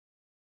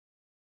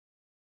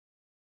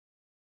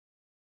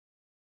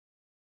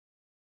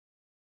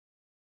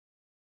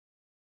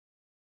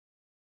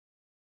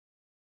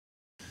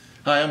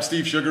Hi, I'm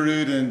Steve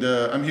Sjuggerud, and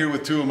I'm here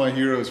with two of my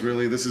heroes,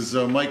 really. This is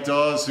Mike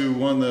Dawes, who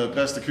won the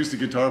Best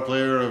Acoustic Guitar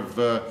Player of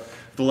the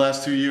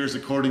last 2 years,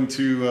 according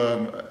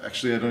to,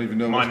 actually, I don't even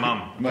know. My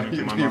mum.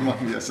 Your mum,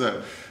 yes.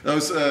 That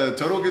was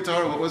Total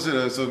Guitar, what was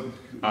it?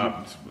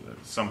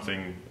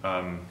 Something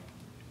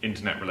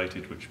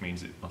internet-related, which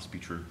means it must be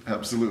true.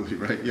 Absolutely,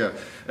 right, yeah.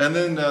 And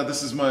then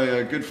this is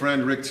my good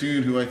friend, Rick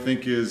Toone, who I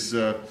think is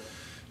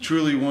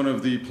truly one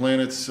of the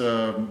planet's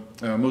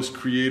most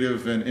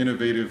creative and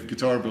innovative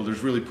guitar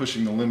builders, really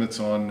pushing the limits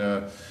on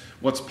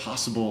what's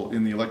possible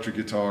in the electric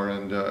guitar.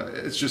 And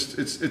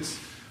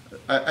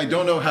I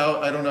don't know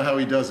how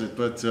he does it,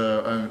 but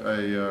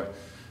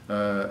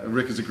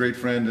Rick is a great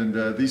friend,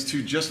 and these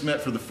two just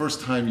met for the first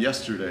time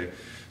yesterday.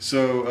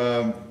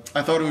 So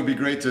I thought it would be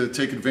great to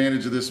take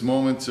advantage of this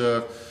moment.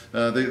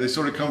 They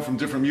sort of come from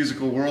different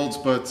musical worlds,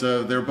 but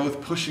they're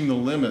both pushing the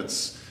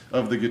limits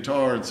of the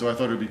guitar, and so I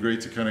thought it would be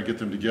great to kind of get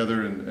them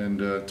together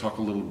and talk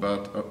a little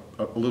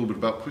bit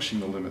about pushing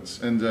the limits.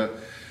 And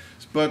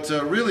but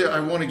really, I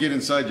want to get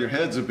inside your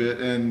heads a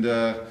bit,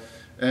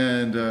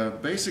 and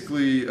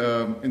basically,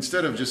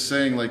 instead of just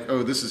saying like,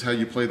 "Oh, this is how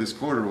you play this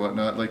chord" or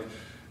whatnot, like,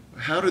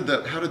 how did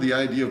the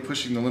idea of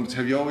pushing the limits?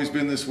 Have you always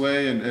been this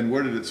way, and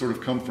where did it sort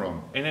of come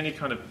from? In any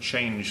kind of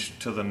change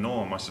to the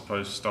norm, I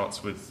suppose,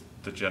 starts with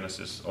the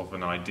genesis of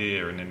an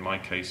idea, and in my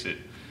case, it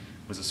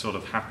was a sort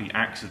of happy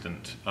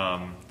accident.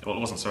 Well, it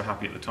wasn't so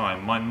happy at the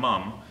time. My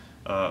mum,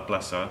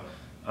 bless her,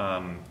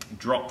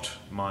 dropped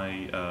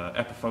my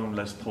Epiphone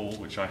Les Paul,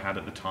 which I had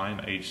at the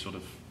time, age sort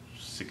of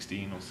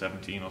 16 or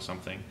 17 or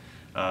something.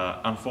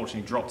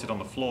 Unfortunately, dropped it on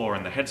the floor,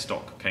 and the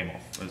headstock came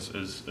off,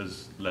 as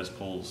Les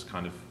Pauls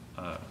kind of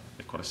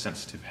quite a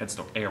sensitive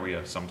headstock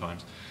area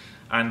sometimes.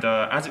 And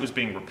as it was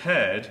being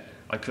repaired,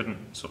 I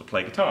couldn't sort of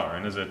play guitar.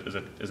 And as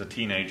a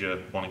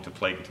teenager wanting to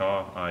play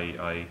guitar,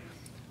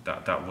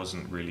 that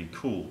wasn't really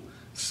cool.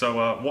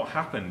 So what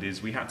happened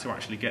is we had to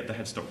actually get the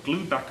headstock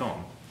glued back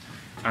on,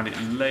 and it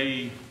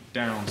lay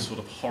down sort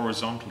of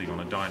horizontally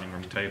on a dining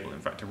room table. In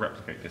fact, to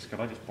replicate this,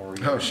 could I just borrow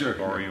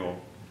your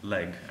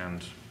leg?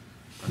 And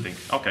I think,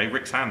 okay,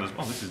 Rick's hand as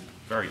well. This is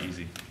very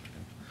easy.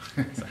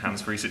 It's a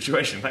hands-free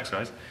situation. Thanks,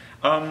 guys.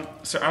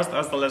 So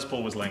as the Les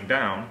Paul was laying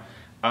down,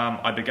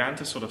 I began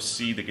to sort of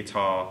see the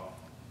guitar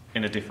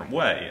in a different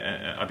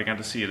way. I began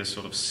to see it as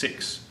sort of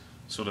 6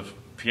 sort of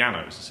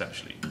pianos,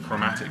 essentially,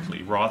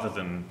 chromatically, rather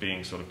than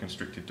being sort of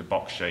constricted to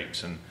box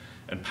shapes and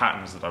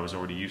patterns that I was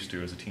already used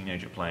to as a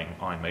teenager playing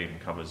Iron Maiden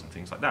covers and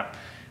things like that.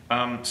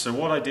 So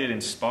what I did,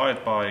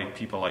 inspired by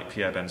people like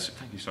Pierre Bensusan,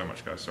 thank you so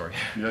much, guys, sorry.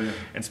 Yeah.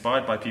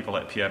 Inspired by people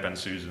like Pierre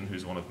Bensusan,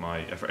 who's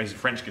he's a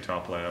French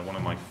guitar player, one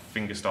of my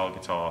fingerstyle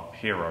guitar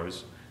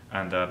heroes,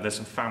 and there's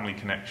some family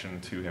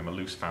connection to him, a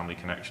loose family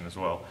connection as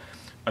well.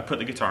 I put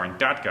the guitar in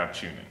Dadgad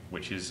tuning,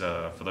 which is,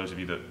 for those of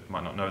you that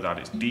might not know that,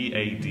 it's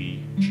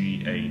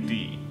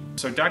D-A-D-G-A-D.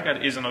 So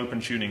Dadgad is an open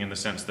tuning in the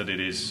sense that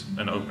it is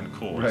an open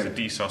chord. Right. It's a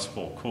D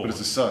sus4 chord. But it's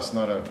a sus,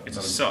 not a... It's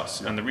a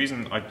sus, yeah. And the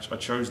reason I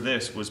chose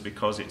this was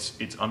because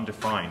it's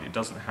undefined. It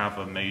doesn't have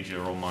a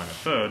major or minor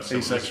third. So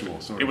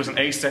asexual, sorry. It was an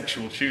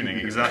asexual tuning,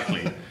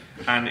 exactly.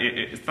 And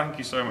thank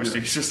you so much,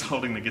 Steve, just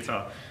holding the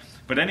guitar.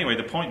 But anyway,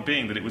 the point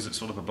being that it was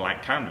sort of a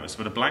blank canvas,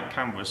 but a blank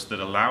canvas that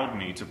allowed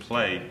me to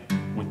play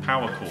with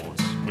power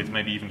chords, with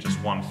maybe even just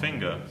one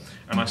finger.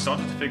 And I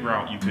started to figure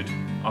out you could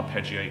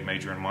arpeggiate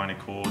major and minor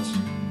chords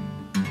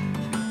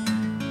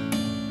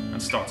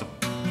and start to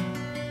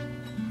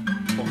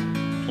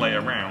play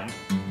around,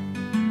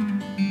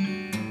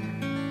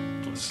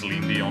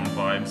 Celine Dion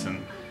vibes,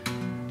 and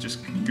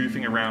just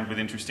goofing around with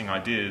interesting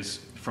ideas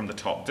from the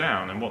top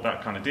down. And what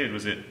that kind of did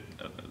was it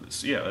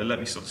let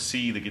me sort of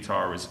see the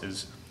guitar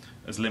as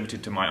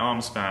limited to my arm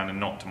span and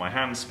not to my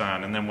hand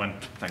span. And then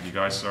thank you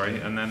guys,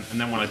 sorry. And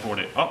then when I brought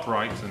it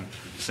upright and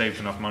saved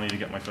enough money to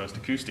get my first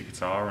acoustic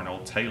guitar, an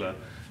old Taylor,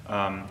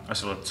 I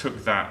sort of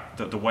took that,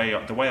 the way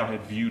I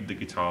had viewed the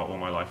guitar all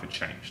my life had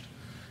changed.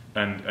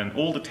 And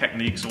all the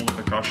techniques, all the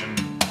percussion,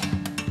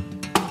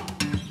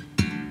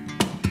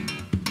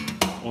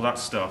 all that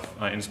stuff,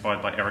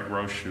 inspired by Eric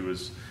Roche, who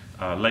was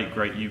a late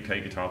great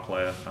UK guitar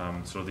player,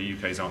 sort of the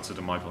UK's answer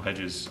to Michael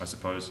Hedges, I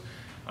suppose.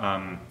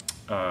 I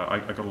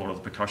got a lot of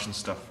the percussion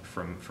stuff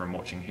from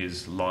watching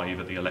his live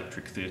at the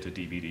Electric Theatre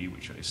DVD,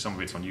 which is, some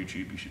of it's on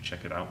YouTube, you should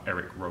check it out,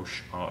 Eric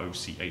Roche,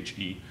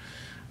 R-O-C-H-E.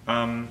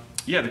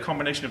 Yeah, the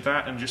combination of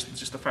that and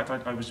just the fact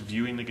I was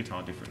viewing the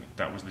guitar differently,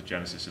 that was the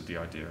genesis of the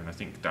idea, and I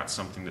think that's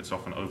something that's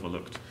often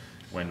overlooked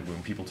when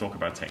people talk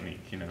about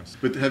technique, you know.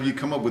 But have you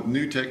come up with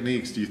new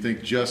techniques, do you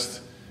think,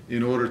 just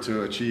in order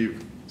to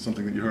achieve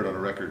something that you heard on a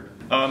record?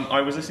 I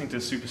was listening to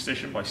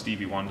Superstition by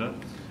Stevie Wonder,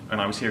 and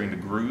I was hearing the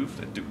groove,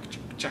 that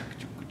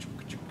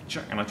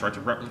and I tried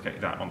to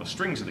replicate that on the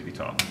strings of the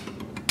guitar,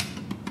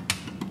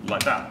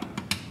 like that,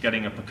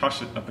 getting a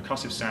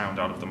percussive sound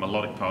out of the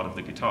melodic part of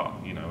the guitar,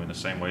 you know, in the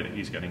same way that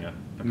he's getting a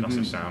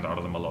percussive sound out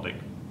of the melodic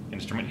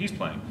instrument he's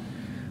playing.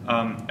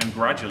 And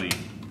gradually,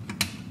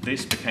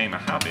 this became a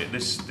habit.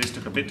 This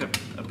took a bit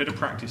of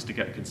practice to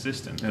get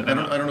consistent. And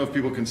I don't know if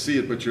people can see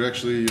it, but you're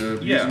actually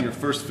using your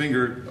first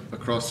finger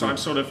across. So I'm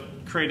sort of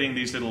creating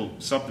these little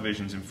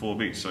subdivisions in 4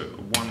 beats, so a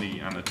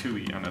 1E and a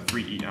 2E and a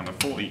 3E and a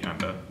 4E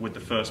and a, with the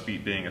first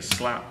beat being a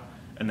slap,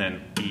 and then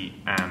E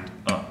and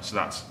so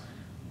that's,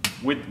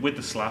 with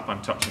the slap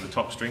I'm touching the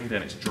top string,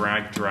 then it's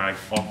drag, drag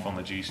off on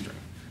the G string.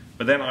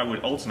 But then I would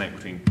alternate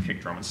between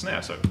kick drum and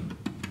snare, so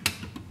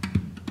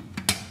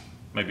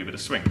maybe a bit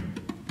of swing.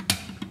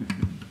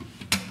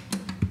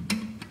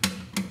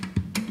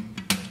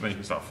 Then you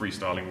can start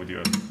freestyling with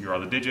your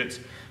other digits,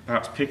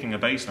 perhaps picking a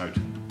bass note.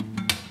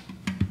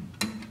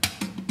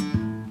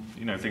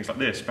 You know, things like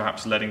this,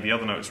 perhaps letting the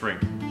other notes ring.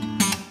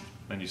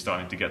 Then you're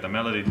starting to get the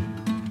melody.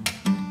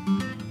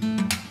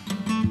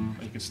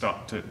 And you can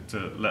start to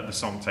let the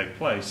song take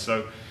place.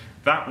 So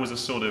that was a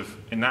sort of,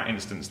 in that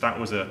instance, that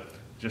was a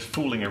just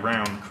fooling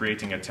around,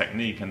 creating a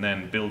technique and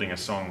then building a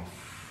song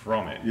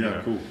from it. Yeah, you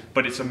know? cool.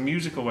 But it's a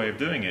musical way of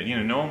doing it. You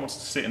know, no one wants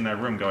to sit in their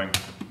room going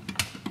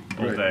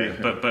all day,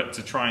 yeah. But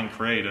to try and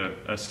create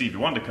a Stevie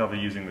Wonder cover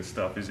using this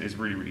stuff is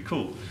really, really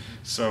cool.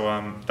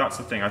 So that's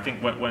the thing. I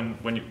think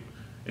when you,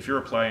 if you're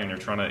a player and you're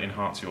trying to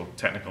enhance your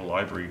technical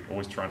library,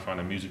 always try and find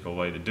a musical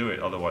way to do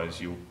it.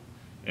 Otherwise,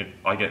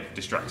 I get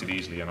distracted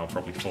easily, and I'll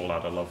probably fall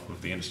out of love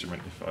with the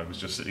instrument if I was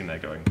just sitting there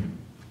going,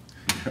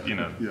 you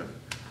know. Yeah.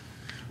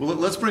 Well,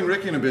 let's bring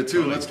Rick in a bit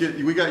too.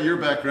 We got your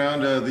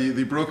background,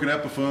 the broken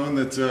Epiphone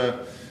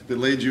that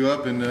laid you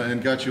up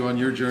and got you on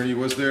your journey.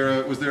 Was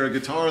there a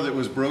guitar that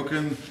was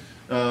broken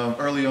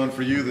early on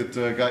for you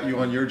that got you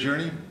on your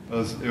journey? It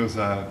was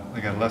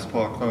like a Les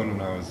Paul clone when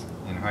I was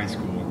in high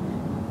school,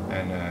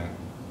 and the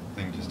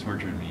thing just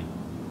tortured me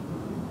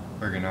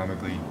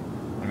ergonomically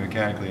and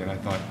mechanically, and I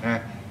thought,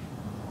 I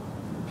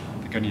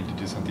think I need to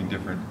do something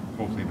different,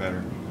 hopefully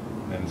better,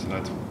 and so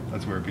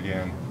that's where it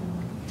began.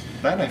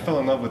 Then I fell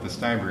in love with the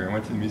Steinberger. I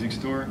went to the music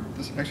store,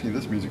 this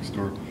music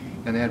store,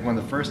 and they had one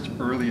of the first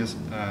earliest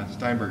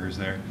Steinbergers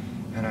there,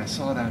 and I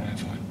saw that and I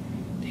thought,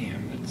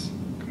 damn, that's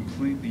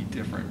completely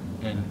different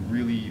and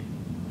really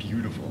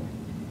beautiful.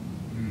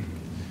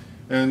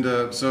 And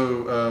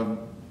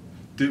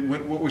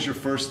what was your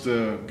first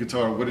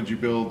guitar? What did you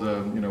build?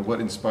 You know, what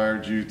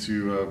inspired you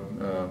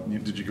to?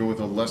 Did you go with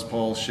a Les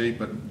Paul shape,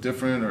 but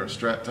different, or a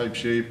Strat type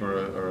shape,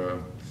 or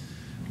a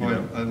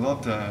well, I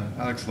loved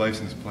Alex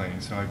Lifeson's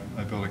playing, so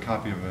I built a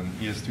copy of an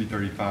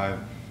ES335,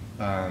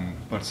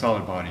 but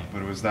solid body.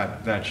 But it was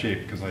that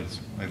shape because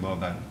I love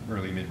that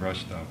early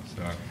mid-rush stuff.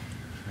 So,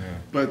 yeah.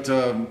 But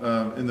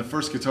in the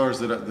first guitars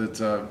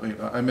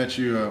that I met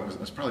you, it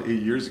was probably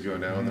 8 years ago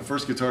now. And the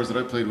first guitars that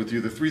I played with you,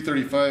 the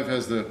 335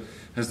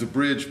 has the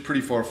bridge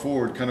pretty far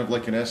forward, kind of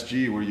like an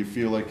SG, where you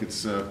feel like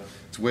it's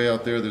way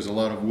out there. There's a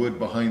lot of wood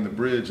behind the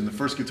bridge. And the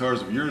first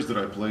guitars of yours that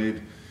I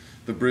played,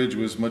 the bridge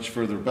was much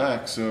further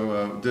back.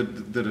 So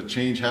did a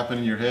change happen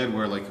in your head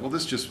where, like, well,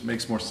 this just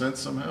makes more sense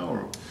somehow?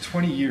 Or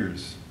 20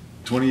 years.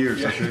 20 years,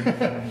 yeah.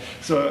 Okay.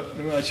 So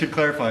I should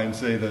clarify and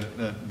say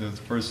that those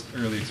first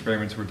early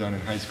experiments were done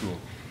in high school.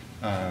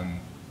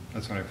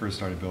 That's when I first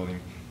started building.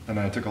 And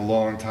then I took a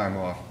long time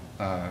off.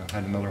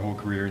 Had another whole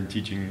career in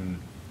teaching and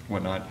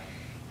whatnot.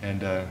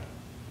 And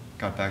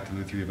got back to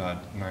Luthier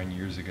about 9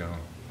 years ago,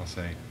 I'll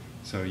say.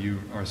 So you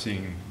are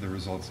seeing the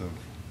results of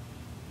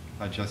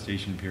a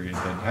gestation period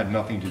that had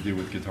nothing to do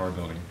with guitar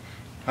building.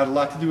 Had a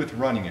lot to do with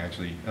running,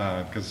 actually,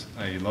 because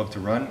I love to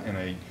run, and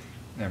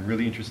I'm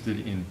really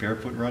interested in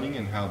barefoot running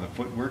and how the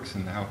foot works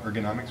and how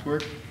ergonomics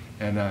work,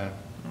 and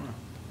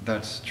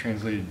that's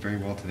translated very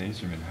well to the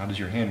instrument. How does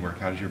your hand work?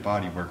 How does your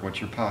body work? What's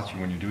your posture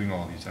when you're doing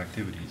all these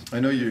activities? I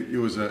know it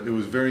was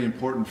very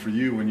important for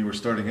you when you were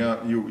starting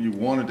out. You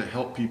wanted to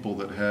help people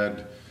that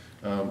had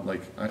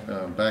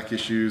back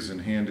issues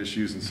and hand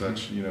issues and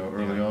such, you know,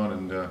 early on,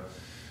 and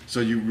so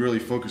you really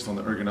focused on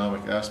the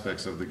ergonomic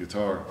aspects of the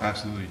guitar.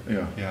 Absolutely.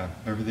 Yeah. Yeah.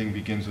 Everything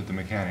begins with the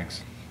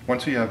mechanics.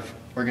 Once we have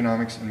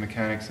ergonomics and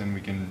mechanics, then we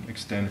can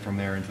extend from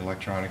there into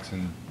electronics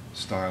and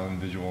style and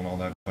visual and all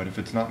that. But if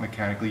it's not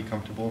mechanically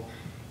comfortable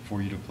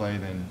for you to play,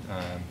 then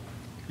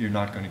you're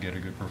not going to get a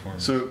good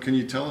performance. So can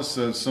you tell us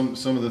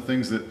some of the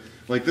things that,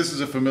 like, this is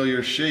a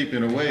familiar shape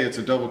in a way, it's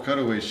a double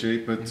cutaway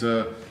shape,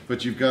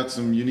 but you've got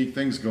some unique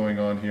things going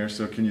on here.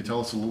 So can you tell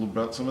us a little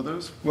about some of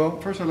those?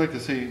 Well, first I'd like to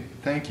say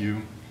thank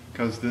you,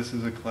 because this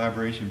is a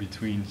collaboration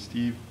between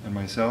Steve and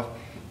myself,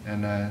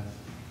 and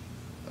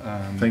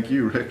thank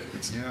you, Rick.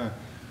 Yeah,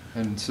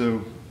 and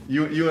so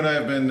you and I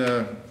have been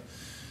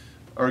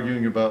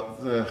arguing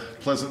about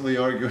pleasantly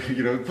arguing,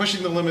 you know,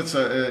 pushing the limits.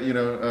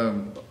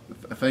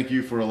 Thank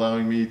you for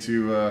allowing me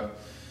to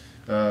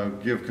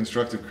give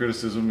constructive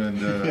criticism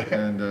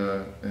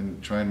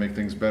and try and make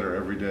things better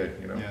every day.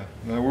 You know.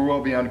 Yeah, we're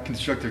well beyond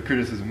constructive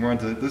criticism. We're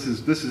onto this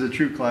is a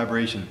true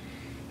collaboration,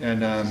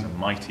 and it's a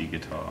mighty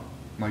guitar.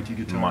 Mighty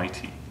guitar.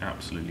 Mighty,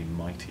 absolutely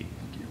mighty.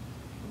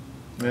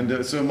 Thank you.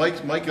 And so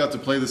Mike got to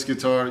play this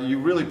guitar. You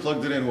really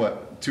plugged it in,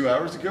 what, 2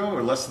 hours ago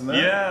or less than that?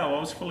 Yeah, well, I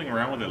was fooling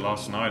around with it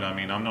last night. I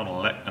mean, I'm not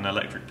an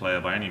electric player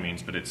by any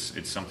means, but it's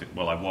something,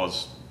 well, I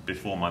was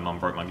before my mum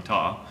broke my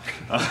guitar.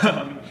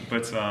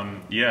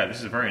 Yeah, this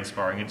is a very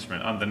inspiring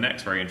instrument. The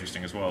neck's very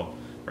interesting as well.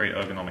 Very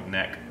ergonomic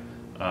neck,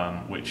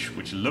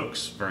 which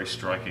looks very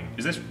striking.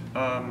 Is this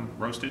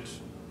roasted?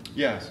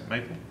 Yes.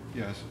 Maple?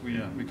 Yes,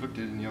 we cooked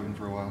it in the oven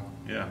for a while.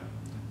 Yeah.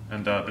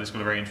 And but it's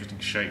got a very interesting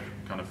shape,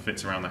 kind of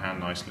fits around the hand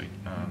nicely.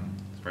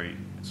 It's a very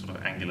sort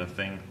of angular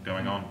thing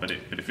going on, but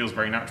it feels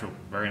very natural,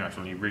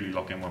 and you really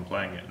lock in when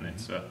playing it, and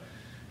it's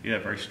yeah,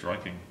 very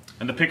striking.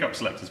 And the pickup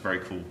select is very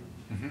cool.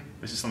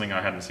 This is something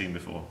I hadn't seen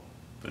before.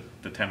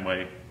 The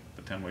 10-way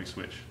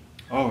switch.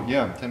 Oh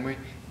yeah, 10-way.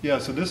 Yeah,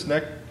 so this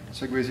neck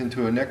segues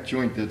into a neck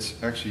joint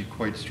that's actually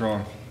quite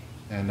strong,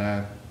 and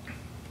I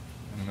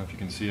don't know if you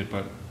can see it,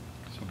 but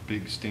it's a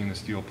big stainless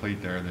steel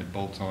plate there that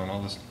bolts on.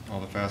 All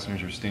the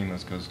fasteners are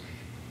stainless because it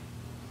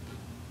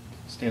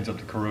stands up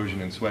to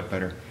corrosion and sweat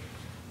better.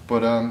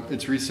 But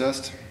it's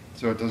recessed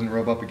so it doesn't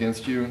rub up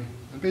against you.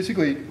 And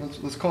basically,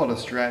 let's call it a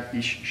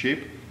Strat-ish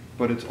shape,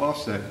 but it's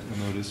offset.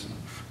 You'll notice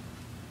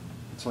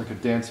it's like a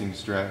dancing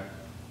Strat,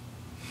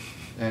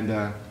 and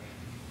that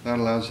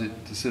allows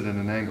it to sit at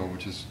an angle,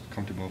 which is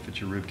comfortable,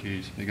 fits your rib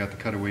cage. You got the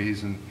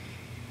cutaways and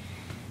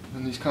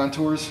these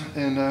contours,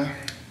 and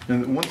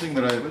one thing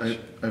that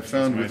I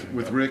found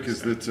with Rick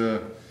is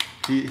that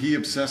he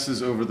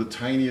obsesses over the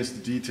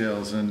tiniest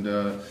details, and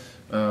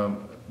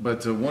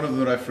but one of them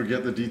that I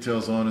forget the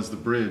details on is the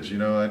bridge. You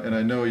know, and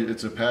I know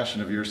it's a passion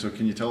of yours. So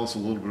can you tell us a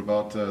little bit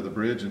about the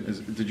bridge?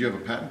 And did you have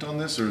a patent on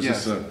this, or is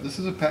yes, this this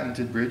is a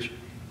patented bridge,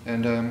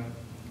 and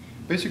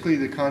basically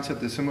the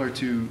concept is similar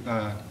to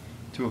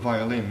a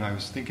violin. I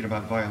was thinking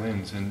about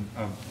violins, and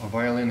a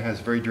violin has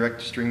very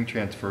direct string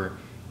transfer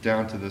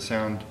down to the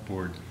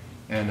soundboard,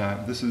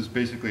 and this is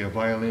basically a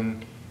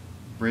violin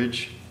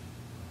bridge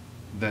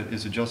that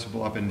is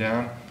adjustable up and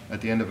down at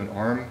the end of an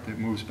arm that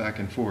moves back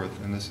and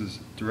forth, and this is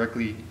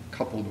directly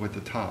coupled with the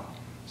top.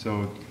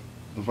 So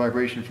the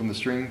vibration from the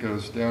string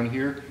goes down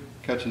here,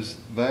 catches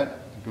that,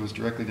 it goes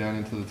directly down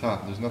into the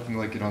top. There's nothing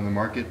like it on the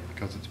market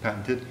because it's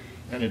patented,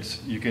 and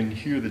you can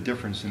hear the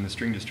difference in the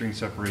string-to-string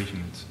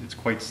separation. It's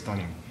quite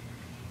stunning.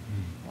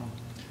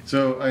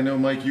 So I know,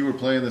 Mike, you were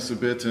playing this a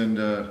bit, and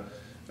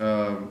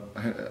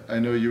I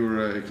know you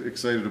were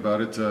excited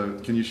about it.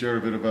 Can you share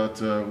a bit about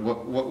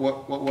what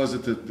was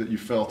it that you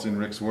felt in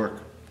Rick's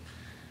work?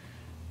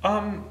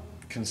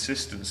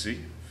 Consistency,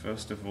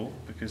 first of all,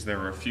 because there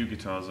were a few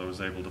guitars I was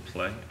able to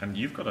play, and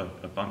you've got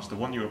a bunch. The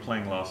one you were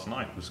playing last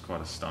night was quite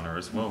a stunner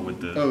as well,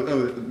 with the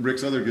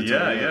Rick's other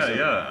guitar.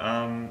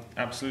 Yeah,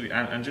 absolutely,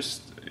 and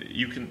just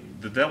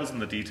the devil's in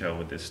the detail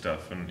with this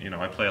stuff, and you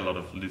know, I play a lot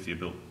of Luthier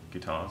built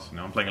guitars. You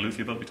know, I'm playing a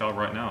Luthier built guitar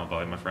right now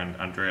by my friend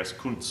Andreas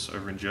Kuntz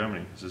over in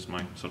Germany. This is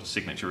my sort of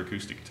signature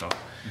acoustic guitar,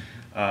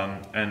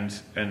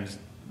 and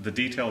the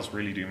details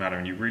really do matter,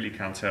 and you really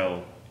can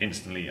tell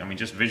instantly, I mean,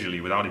 just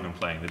visually, without even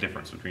playing, the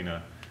difference between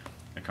a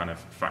kind of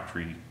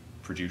factory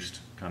produced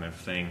kind of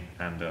thing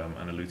and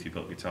a Luthier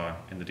built guitar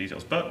in the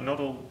details. But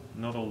not all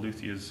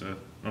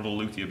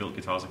Luthier built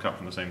guitars are cut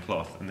from the same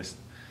cloth, and this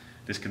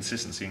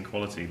consistency and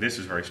quality, this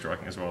is very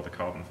striking as well, the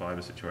carbon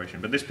fiber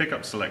situation. But this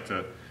pickup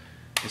selector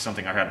is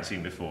something I hadn't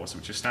seen before. So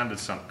it's a standard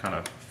kind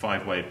of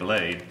 5-way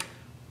blade,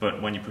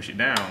 but when you push it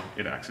down,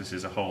 it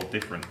accesses a whole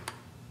different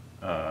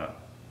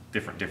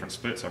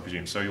splits, I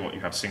presume. So you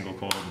have single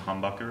coil and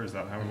humbucker, is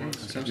that how it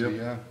works? Essentially,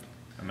 yeah.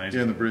 Amazing.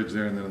 Yeah, and the bridge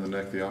there, and then in the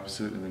neck the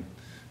opposite, and then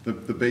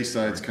the bass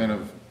side's kind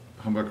of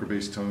humbucker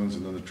bass tones,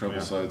 and then the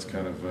treble side's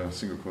kind of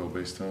single coil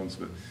bass tones.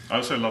 But I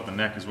also love the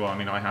neck as well. I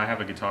mean, I have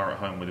a guitar at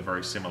home with a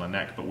very similar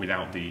neck, but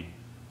without the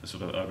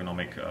sort of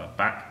ergonomic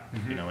back,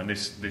 you know, and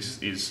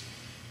this is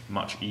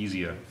much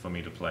easier for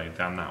me to play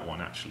than that one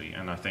actually.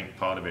 And I think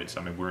part of it,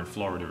 I mean, we're in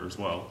Florida as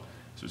well,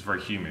 so it's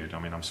very humid. I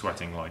mean, I'm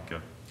sweating like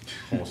a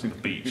horse at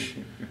the beach,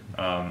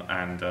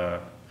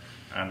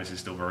 and this is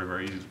still very,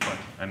 very easy to play.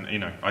 And you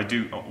know, I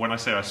do, when I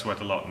say I sweat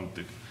a lot, and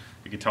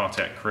the guitar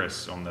tech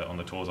Chris on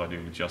the tours I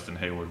do with Justin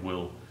Hayward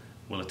will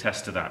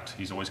attest to that.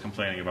 He's always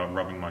complaining about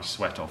rubbing my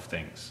sweat off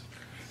things,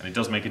 and it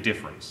does make a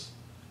difference.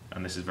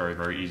 And this is very,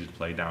 very easy to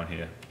play down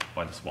here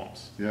by the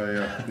swamps.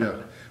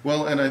 Yeah.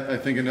 Well, and I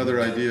think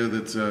another idea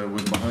that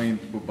was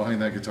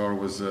behind that guitar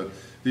was the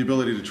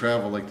ability to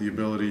travel, like the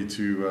ability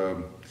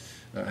to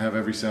have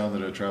every sound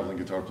that a traveling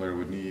guitar player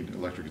would need,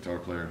 electric guitar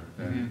player,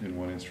 in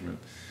one instrument.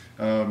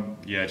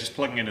 Yeah, just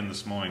plugging it in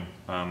this morning.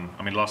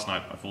 I mean, last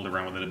night I fooled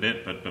around with it a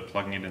bit, but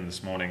plugging it in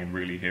this morning and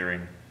really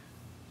hearing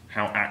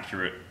how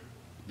accurate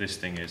this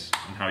thing is,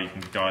 and how you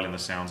can dial in the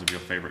sounds of your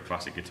favorite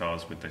classic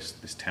guitars with this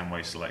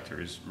 10-way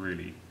selector is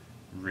really,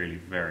 really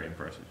very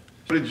impressive.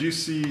 What did you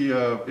see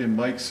in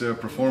Mike's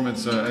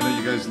performance? I know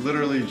you guys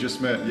literally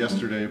just met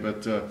yesterday,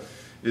 but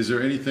is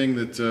there anything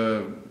that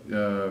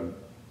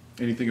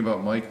anything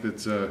about Mike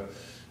that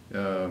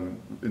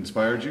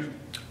inspired you?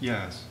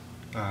 Yes.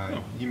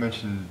 You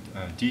mentioned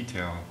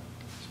detail.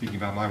 Speaking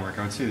about my work,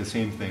 I would say the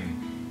same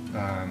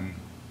thing.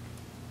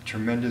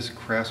 Tremendous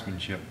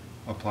craftsmanship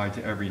applied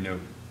to every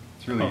note.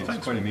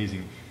 It's quite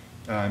amazing.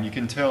 You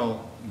can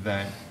tell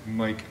that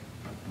Mike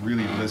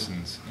really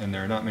listens, and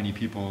there are not many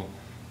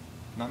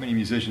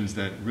musicians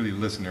that really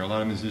listen. There are a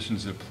lot of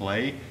musicians that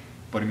play,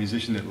 but a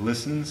musician that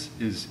listens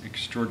is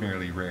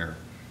extraordinarily rare,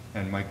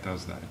 and Mike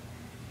does that.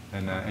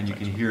 And you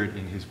can hear it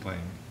in his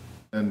playing.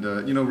 And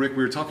you know, Rick,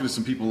 we were talking to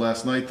some people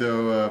last night,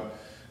 though,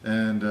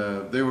 and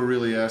they were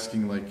really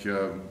asking, like,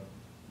 you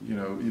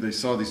know, they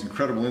saw these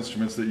incredible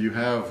instruments that you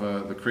have,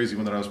 the crazy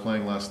one that I was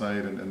playing last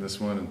night, and this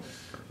one,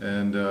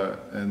 and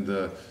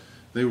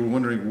they were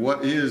wondering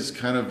what is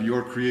kind of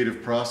your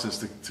creative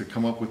process to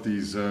come up with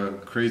these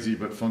crazy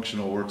but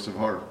functional works of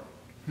art.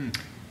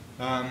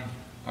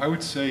 I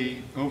would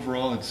say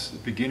overall it's a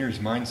beginner's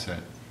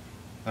mindset.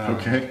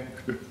 Okay.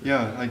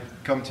 Yeah, I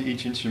come to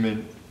each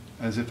instrument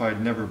as if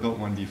I'd never built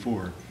one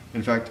before.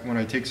 In fact, when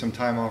I take some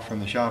time off from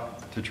the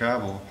shop to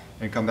travel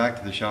and come back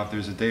to the shop,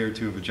 there's a day or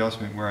two of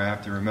adjustment where I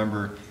have to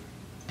remember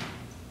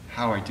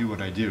how I do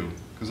what I do.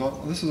 Because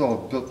this is all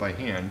built by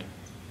hand.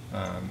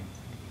 But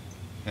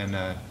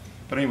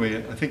anyway,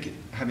 I think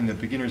having the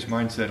beginner's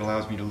mindset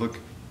allows me to look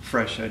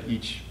fresh at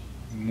each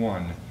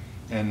one.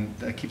 And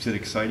that keeps it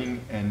exciting,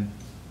 and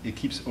it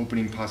keeps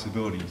opening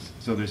possibilities.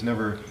 So there's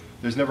never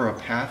a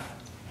path.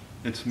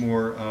 It's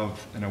more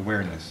of an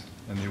awareness,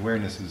 and the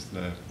awareness is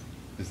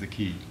the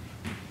key.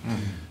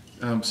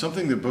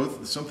 Something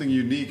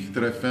unique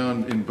that I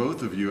found in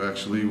both of you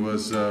actually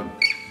was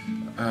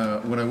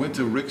when I went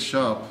to Rick's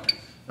shop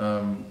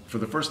for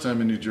the first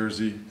time in New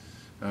Jersey.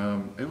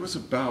 It was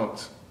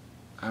about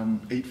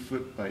 8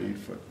 foot by 8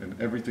 foot, and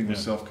everything was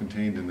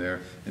self-contained in there.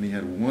 And he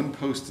had one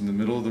post in the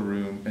middle of the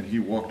room, and he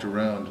walked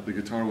around. The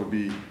guitar would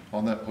be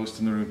on that post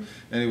in the room,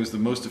 and it was the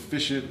most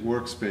efficient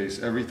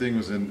workspace. Everything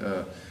was in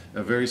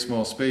a very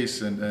small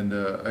space, and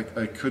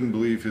I couldn't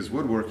believe his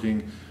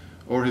woodworking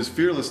or his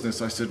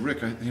fearlessness. I said,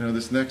 Rick, you know,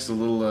 this neck's a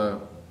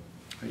little,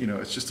 you know,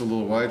 it's just a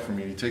little wide for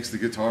me. And he takes the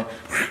guitar.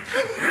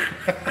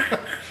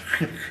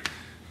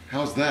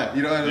 How's that?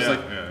 You know, I was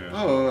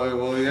oh,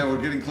 well, yeah,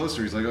 we're getting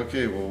closer. He's like,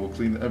 okay, well, we'll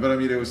clean that. But I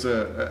mean, it was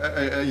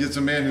it's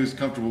a man who's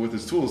comfortable with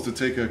his tools to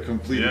take a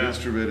complete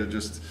instrument and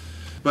just.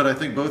 But I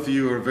think both of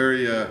you are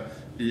very,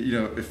 you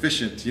know,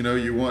 efficient. You know,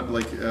 you want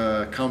like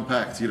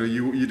compact. You know,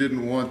 you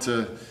didn't want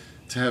to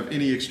have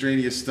any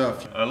extraneous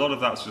stuff. A lot of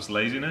that's just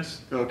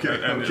laziness.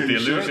 Okay. And the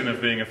illusion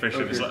of being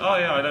efficient is like, oh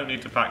yeah, I don't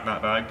need to pack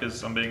that bag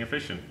because I'm being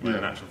efficient. When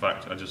in actual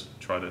fact, I just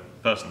try to,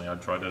 personally,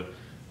 I'd try to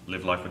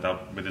live life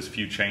with as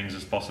few chains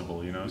as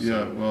possible, you know.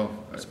 So,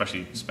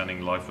 especially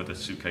spending life with a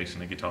suitcase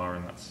and a guitar,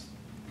 and that's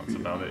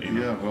about it. You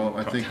know? Yeah, well,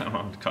 I think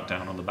cut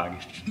down on the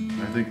baggage.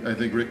 I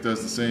think Rick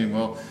does the same.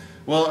 Well,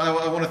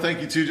 I want to thank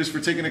you too, just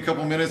for taking a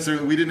couple minutes.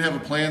 We didn't have a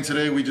plan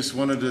today. We just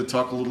wanted to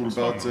talk a little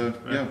about.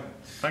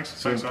 Thanks.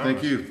 So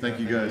thank you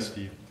guys. Thank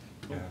you.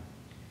 Yeah.